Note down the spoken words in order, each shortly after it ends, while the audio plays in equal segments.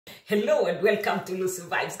Hello and welcome to Lucy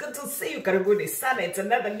Vibes. Good to see you. Karibuni sana. It's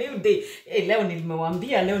another new day. Leo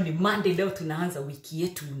nilimewambia, leo ni Monday. Leo tunaanza wiki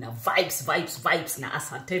yetu na vibes. Na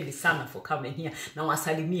asanteni sana for coming here. Na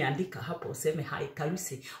wasalimia, andika hapo useme hi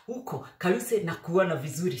Kaluse. Huko Kaluse na kuona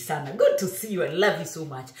vizuri sana. Good to see you. I love you so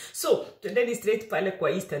much. So, tuendeni straight pale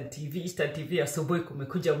kwa Eastern TV asubuhi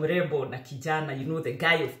kumekuja mrembo na kijana. You know the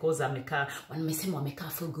guy of course amekaa. Wamesema wamekaa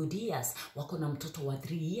for good years. Wako na mtoto wa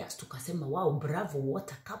 3 years. Tukasema wow, bravo,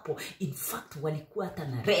 what a couple. In fact, walikuwa hata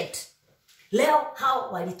na red. Leo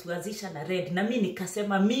hao walituanzisha na red. Na mimi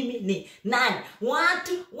nikasema mimi ni nani?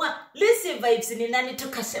 Watu wa Lucy Vibes ni nani?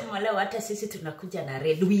 Tukasema leo hata sisi tunakuja na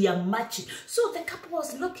red. We are matching. So the couple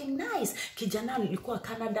was looking nice. Kijana alikuwa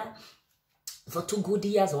Canada for 2 good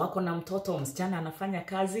years. Wako na mtoto, msichana anafanya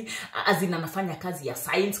kazi, anafanya kazi ya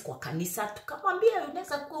science kwa kanisa. Tukamwambia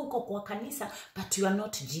unaweza kuwa uko kwa kanisa but you are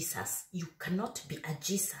not Jesus. You cannot be a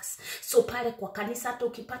Jesus. So pale kwa kanisa hata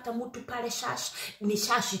ukipata mtu pale shash, ni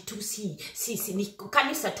shashi tu ni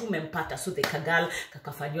kanisa tu umempata. So the kagal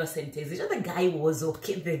kakafanywa sentence. The guy was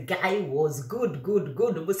okay. The guy was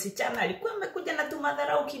good. Msichana alikuwa amekuja na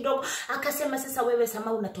tumadharau kidogo. Akasema sasa wewe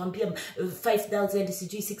sama unatuambia 5,000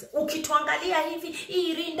 sijui 6. Ukituangalia hivi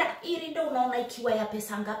hii rinda unaona ikiwa ya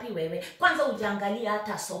pesa ngapi wewe? Kwanza ujaangalia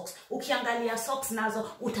hata socks. Ukiangalia socks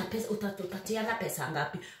nazo utatupatiana pesa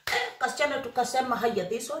ngapi? Kasichana tukasema haya,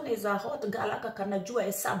 this one is a hot girl, kanajua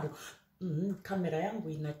hesabu. Kamera yangu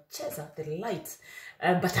inacheza the lights.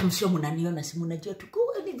 But I'm sure mnaniona, si mnajua tuko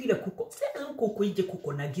ni vile kuko. Sasa huko nje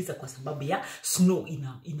kuko na giza kwa sababu ya snow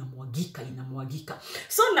inamwagika.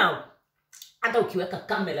 So now hata ukiweka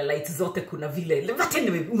camera lights zote kuna vile. But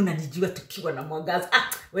anyway, mnanijua tukiwa na mwangaza.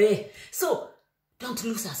 So don't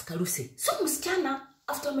lose us Kaluse. So msichana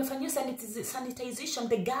after amefanyia sanitization,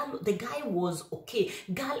 the guy was okay.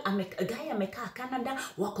 Guy amekaa Canada,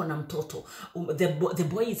 wako na mtoto. The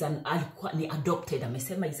boy is ni adopted.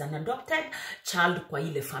 Amesema is an adopted child kwa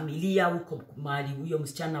ile familia huko mali huyo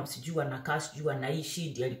msichana usijua na cash jua naishi,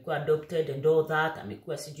 ndiye alikuwa adopted and all that.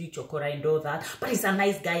 Amekuwa sijui chokora and all that. But he's a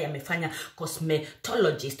nice guy, amefanya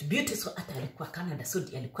cosmetologist, beauty, so hata alikuwa Canada, so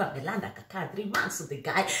ndiye alikuwa Belanda akakaa 3 months. So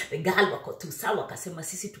the girl wako tu sawa, akasema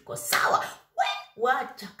sisi tuko sawa.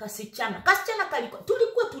 Wacha kasichana kalikuwa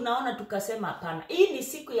tulikuwa tunaona tukasema hapana, hii ni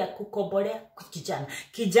siku ya kukombolea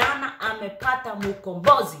kijana amepata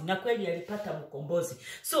mkombozi, na kweli alipata mkombozi.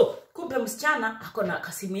 So kumbe msichana ako na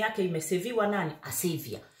kasimu yake imeseviwa nani? A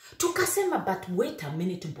savior. Tukasema but wait a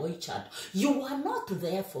minute boy child, you are not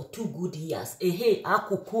there for 2 good years.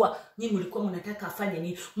 Hakukuwa nyinyi mlikuwa mnataka afanye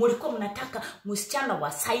nini? Mlikuwa mnataka msichana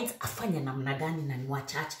wa science afanye namna gani? Na ni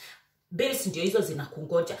wachache bills ndio hizo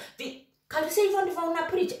zinakungoja. Kaluse hivyo ndivyo una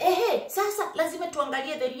preach. Sasa lazima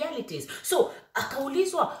tuangalie the realities. So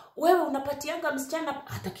akaulizwa wewe unapatianga msichana?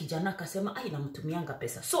 Hata kijana akasema namtumianga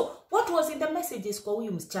pesa. So what was in the messages kwa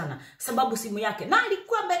huyu msichana? Sababu simu yake na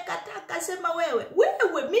alikuwa amekataa, akasema wewe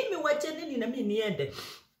mimi wacha nini na mimi niende.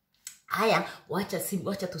 Haya,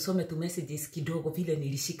 wacha tusome tu messages kidogo vile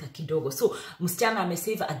nilishika kidogo. So msichana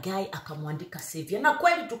amesave a guy, akamwandika savior. Na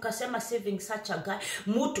kweli tukasema saving such a guy,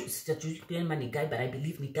 mtu sitajui kama ni guy but I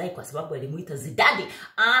believe ni guy kwa sababu alimuita Zidadi,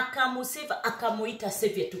 akamusave akamuita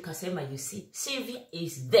savior. Tukasema you see, savior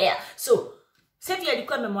is there. So savior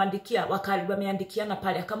alikuwa amemwandikia, wameandikiana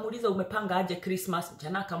pale, akamuuliza umepanga aje Christmas?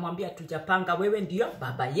 Jana akamwambia tujapanga, wewe ndio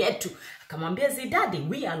baba yetu. Akamwambia Zidadi,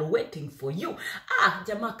 we are waiting for you.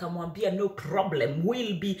 Jamaa akamwambia no problem,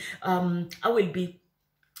 I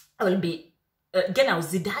will be Genau,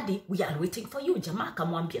 Zidadi, we are waiting for you. Jamaa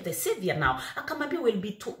akamwambia the savior now. Akamwambia will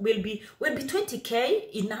be 20k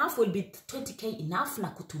enough, will be 20k enough na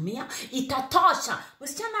kutumia itatosha.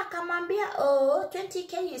 Msichana akamwambia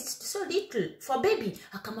 20k is so little for baby.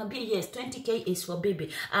 Akamwambia yes, 20k is for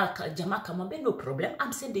baby. Jamaa akamwambia no problem,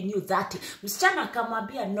 I'm sending you 30. Msichana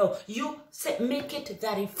akamwambia no, you make it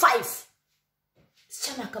 35.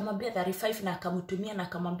 Msichana akamwambia 35 na akamtumia na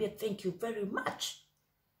akamwambia thank you very much.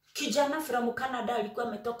 Kijana from Canada alikuwa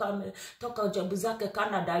ametoka job zake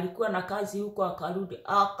Canada, alikuwa na kazi huko, akarudi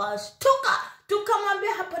akastuka.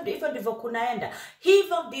 Tukamwambia hapa ndivyo kunaenda.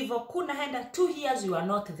 Hivyo ndivyo kunaenda. 2 years you are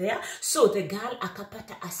not there. So the girl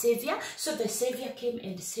akapata a savior. So the savior came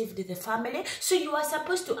and saved the family. So you are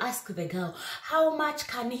supposed to ask the girl, how much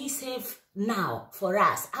can he save now for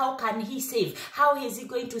us? How can he save? How is he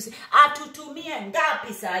going to save? Atutumie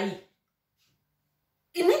ngapi sahi?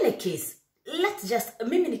 In any case, let's just,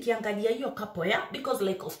 mimi nikiangalia hiyo couple because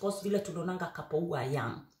like of course vile tunaonanga couple huwa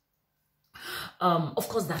young. Of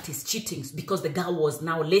course that is cheating, because the girl was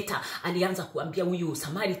now later alianza kuambia huyu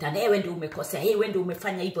Samaritan, wewe ndio umekosea, wewe ndio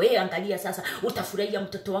umefanya hivyo, angalia sasa utafurahia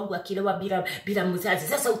mtoto wangu akilewa bila mzazi,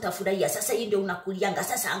 sasa utafurahia, sasa hii ndio unakulianga,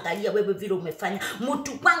 sasa angalia wewe vile umefanya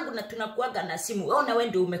mtu wangu na tunakuaga na simu, ona wewe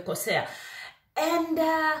ndio umekosea. And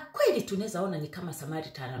kweli tunaweza ona ni kama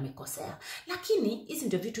Samaritan amekosea, lakini hizi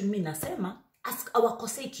ndio vitu mimi nasema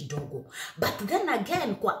awakosei kidogo. But then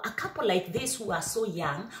again, kwa a couple like this who are so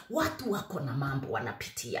young, watu wako na mambo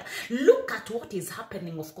wanapitia. Look at what is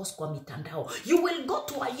happening of course kwa mitandao. You will go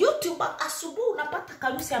to a YouTube, asubuhi unapata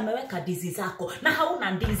Kalusi ameweka ndizi zako na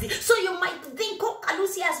hauna ndizi, so you might think oh,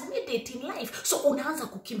 Kalusi has made it in life, so unaanza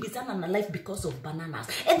kukimbizana na life because of bananas.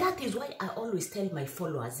 And that is why I always tell my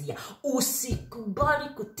followers here, usikubali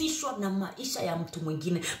kutishwa na maisha ya mtu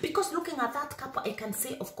mwingine, because looking at that couple, I can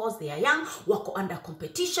say of course they are young, wako under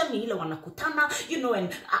competition, ni ile wanakutana, you know,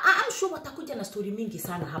 and I'm sure watakuja na story mingi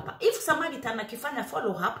sana hapa. If Samaritan akifanya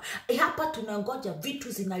follow up, hapa tunangoja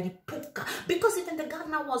vitu zinalipuka, because even the girl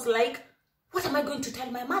now was like, what am I going to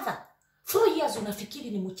tell my mother? 4 years unafikiri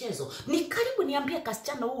ni mchezo? Ni karibu niambie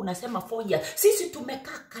kasichana huu unasema 4 years. Sisi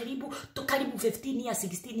tumekaa karibu 15 years,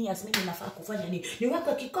 16 years, mimi nafaa kufanya nini?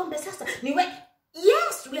 Niweke kikombe sasa,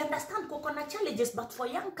 yes, we understand kukona challenges, but for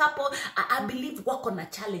young couple, I believe wako na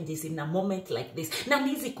challenges in a moment like this. Na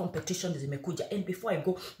hizi competitions zimekuja. And before I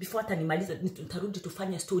go, before hata nimaliza, nitarudi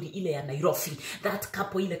tufanya story ile ya Nairobi. That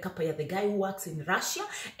couple, ile couple ya the guy who works in Russia,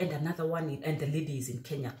 and another one, and the lady is in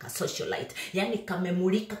Kenya, ka socialite. Yani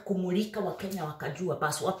kamemulika, kumulika wa Kenya wakajua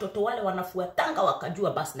bas. Watoto wale wanafuatanga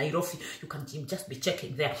wakajua bas Nairobi. You can just be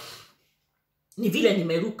checking there. Ni vile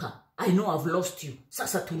nimeruka. I know I've lost you.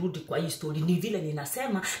 Sasa turudi kwa hii story. Ni vile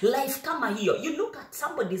ninasema, life kama hiyo. You look at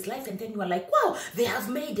somebody's life and then you are like, wow, they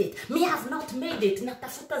have made it. Me have not made it.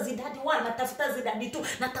 Natafuta zidadi 1, natafuta zidadi 2,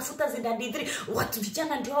 natafuta zidadi 3. Watu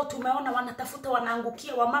vijana ndio tumeona wanatafuta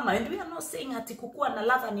wanaangukia wa mama. And we are not saying ati kukua na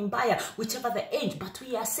ladha ni mbaya, whichever the age, but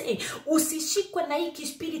we are saying, usishikwe na hiki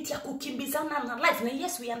spirit ya kukimbizana na life. Na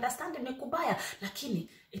yes, we understand ni kubaya, lakini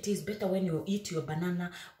it is better when you eat your banana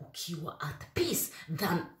ukiwa at peace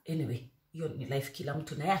than anyway. Hiyo ni life, kila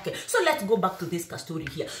mtu na yake. So let's go back to this story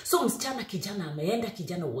here. So msichana kijana ameenda,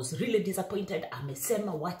 kijana was really disappointed.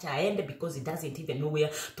 Amesema wacha aende because he doesn't even know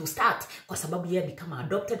where to start. Kwa sababu yeye ni kama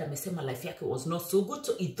adopted, amesema life yake was not so good.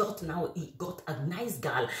 So he thought now he got a nice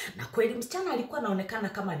girl. Na kweli msichana alikuwa anaonekana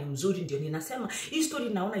kama ni mzuri, ndio ninasema hii story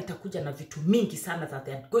naona itakuja na vitu mingi sana that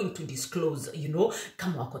they are going to disclose, you know,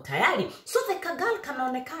 kama wako tayari. So the girl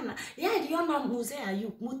kanaonekana, yeye aliona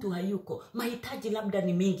mtu hayuko, mahitaji labda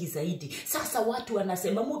ni mingi zaidi. Sasa watu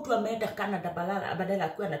wanasema mtu ameenda Canada badala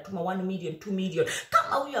kuwa anatuma 1 million, 2 million.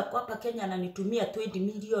 Kama huyu ako hapa Kenya ananitumia 20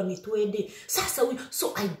 million, 20. Sasa huyu,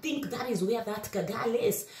 so I think that is where that girl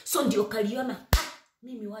is. So ndio kaliona,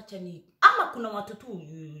 mimi wacha ni, ama kuna watu tu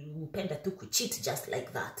upenda tu kucheat just like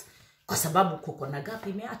that. Kwa sababu kuko na gap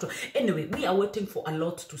imeachwa. Anyway, we are waiting for a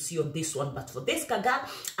lot to see on this one. But for this girl,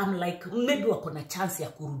 I'm like, maybe wako na chance ya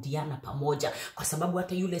kurudiana pamoja. Kwa sababu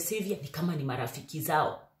hata yule Savior ni kama ni marafiki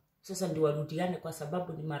zao. Sasa ndio warudiane kwa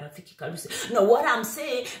sababu ni marafiki Kalusi. No, what I'm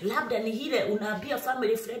saying, labda ni hile unaambia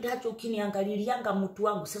family friend, hacho ukiniangalilianga mtu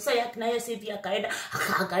wangu. Sasa yake na yeye Savior akaenda,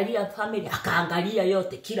 akaangalia family, akaangalia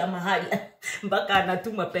yote kila mahali. Mpaka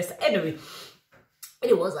anatuma pesa. Anyway,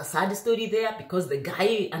 it was a sad story there because the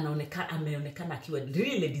guy ameonekana akiwa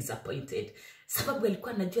really disappointed. Sababu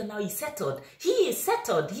alikuwa anajua now he is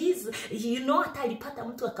settled. You know, hata alipata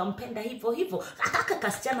mtu akampenda hivyo. Ataka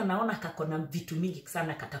kasichana naona kakona vitu mingi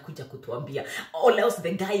sana katakuja kutuambia. All else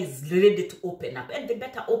the guy is ready to open up. And they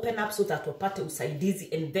better open up so that wapate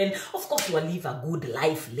usaidizi. And then, of course, we'll live a good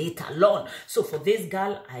life later on. So for this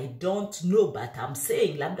girl, I don't know. But I'm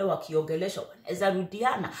saying, labda wakiongelesha, wanaweza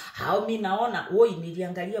rudiana. Hao mi naona,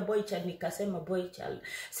 niliangalia boy child, nikasema boy child.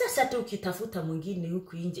 Sasa tu ukitafuta mwingine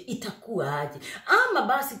huku nje, itakuwa aje? Ama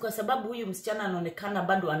basi kwa sababu huyu msichana anaonekana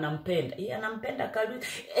bado anampenda. Yeye anampenda Kalusi.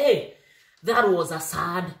 That was a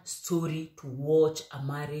sad story to watch a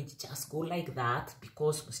marriage just go like that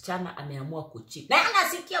because msichana ameamua kucheat. Na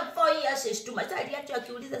anasikia 4 years tu masali acha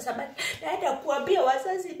akiuliza sababu naenda kuambia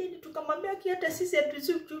wazazi nini, tukamwambia kiata sisi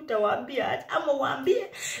tutawaambia ama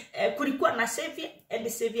waambie kulikuwa na Savior and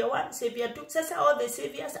Savior 1, Savior 2. Sasa all the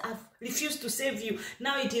saviors have refused to save you.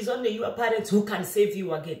 Now it is only your parents who can save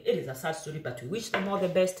you again. It is a sad story, but we wish them all the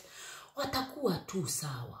best. Watakuwa tu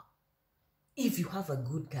sawa. If you have a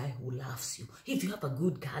good guy who loves you, if you have a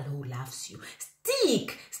good girl who loves you,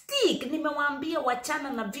 stick. Nimewaambia wachana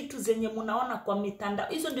na vitu zenye munaona kwa mitandao.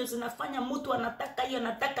 Hizo ndio zinafanya mtu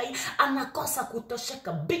anataka hii, anakosa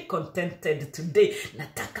kutosheka. Be contented today.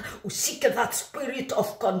 Nataka ushike that spirit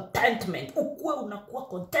of contentment. Ukue uwe unakuwa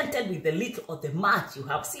contented with the little or the much you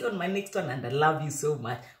have. See you on my next one, and I love you so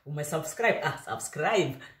much. Subscribe.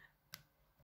 Subscribe.